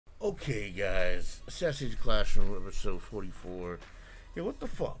Okay, guys, Assassination Classroom episode 44. Yo, what the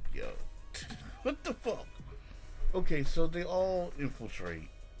fuck, yo? What the fuck? Okay, so they all infiltrate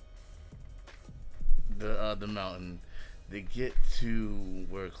the mountain. They get to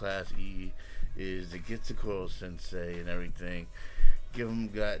where Class E is. They get to Koro Sensei and everything. Give them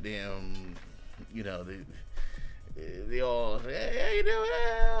goddamn, you know, they all say, hey, how you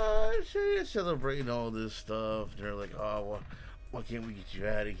doing? You're celebrating all this stuff. They're like, oh, well, why can't we get you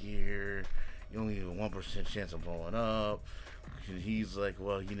out of here? You only have a 1% chance of blowing up. And he's like,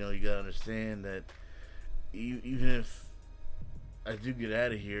 well, you know, you gotta understand that even if I do get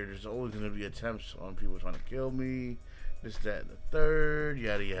out of here, there's always gonna be attempts on people trying to kill me, this, that, and the third,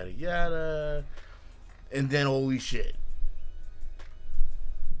 yada, yada, yada. And then, holy shit.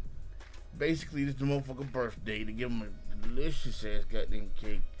 Basically, this is the motherfucking birthday to give him a delicious ass goddamn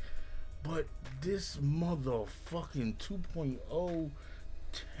cake. But this motherfucking 2.0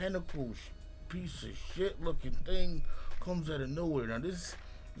 tentacle piece of shit looking thing comes out of nowhere. Now, this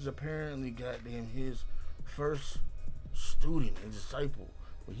is apparently goddamn his first student and disciple.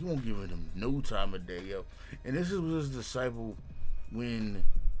 But he won't give him no time of day, yo. And this is his disciple when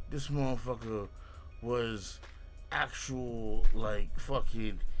this motherfucker was actual, like,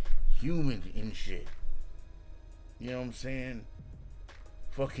 fucking human and shit. You know what I'm saying?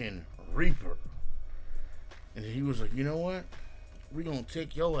 Fucking Reaper. And he was like, you know what? We're gonna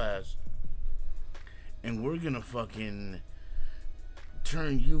take your ass and we're gonna fucking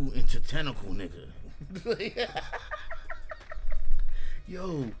turn you into tentacle nigga.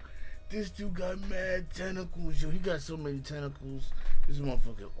 Yo, this dude got mad tentacles. Yo, he got so many tentacles. This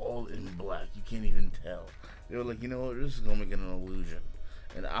motherfucker all in black. You can't even tell. They were like, you know what? This is gonna make it an illusion.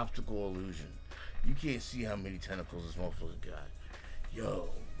 An optical illusion. You can't see how many tentacles this motherfucker got. Yo.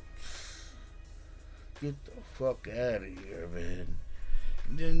 Get the fuck out of here, man.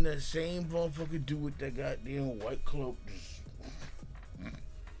 And then that same motherfucker dude with that goddamn white cloak just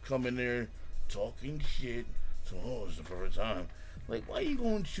come in there talking shit. So, oh, it's the perfect time. Like, why you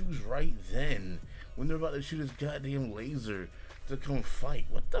gonna choose right then when they're about to shoot this goddamn laser to come fight?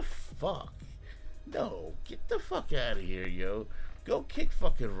 What the fuck? No, get the fuck out of here, yo. Go kick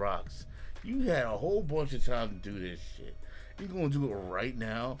fucking rocks. You had a whole bunch of time to do this shit. You gonna do it right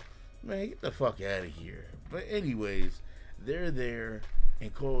now? Man, get the fuck out of here. But anyways, they're there,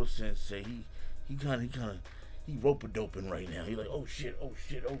 and Koro Sensei, he rope-a-doping right now. He like, oh shit, oh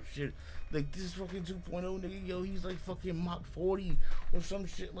shit, oh shit. Like, this fucking 2.0 nigga, yo, he's like fucking Mach 40 or some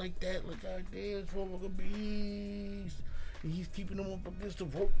shit like that. Like, goddamn, this motherfucking beast. And he's keeping him up against the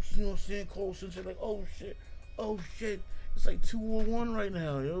rope, you know what I'm saying? Koro Sensei like, oh shit, oh shit. It's like 2-on-1 right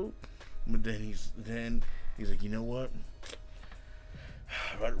now, yo. But then he's like, you know what?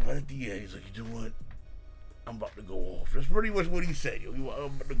 Right at the end, he's like, you know what? I'm about to go off. That's pretty much what he said, yo.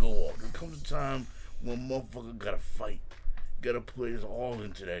 I'm about to go off. There comes a time when motherfucker gotta fight. Gotta put his all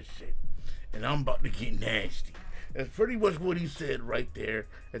into that shit. And I'm about to get nasty. That's pretty much what he said right there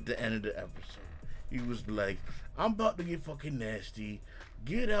at the end of the episode. He was like, I'm about to get fucking nasty.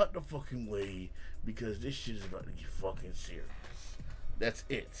 Get out the fucking way, because this shit is about to get fucking serious. That's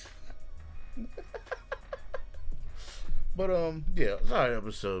it. But yeah, it's alright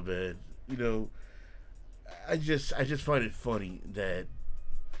episode, man. You know, I just find it funny that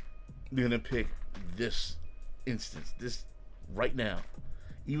they're gonna pick this instance, this right now,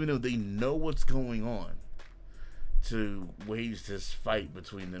 even though they know what's going on, to wage this fight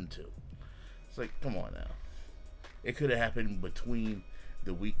between them two. It's like, come on now. It could have happened between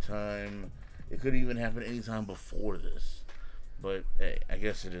the week time. It could even happen any time before this. But hey, I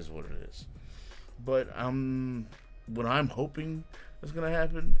guess it is what it is. But what I'm hoping is gonna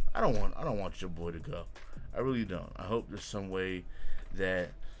happen, I don't want your boy to go. I really don't. I hope there's some way that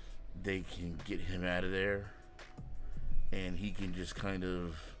they can get him out of there and he can just kind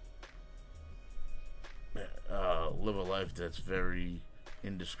of live a life that's very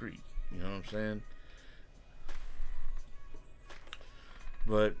indiscreet. You know what I'm saying?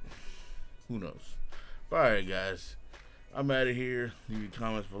 But who knows? Alright, guys. I'm out of here. Leave your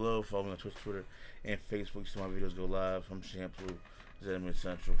comments below. Follow me on Twitch, Twitter, and Facebook so my videos go live. I'm CenTruL. This is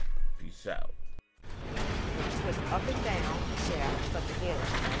AnimeCenTruL. Peace out. Twist up and down, yeah, stuff together at the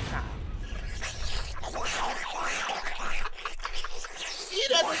same time. You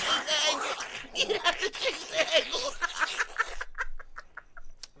have to change the angle. You have to change the angle.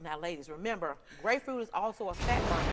 Now, ladies, remember, grapefruit is also a fat burner.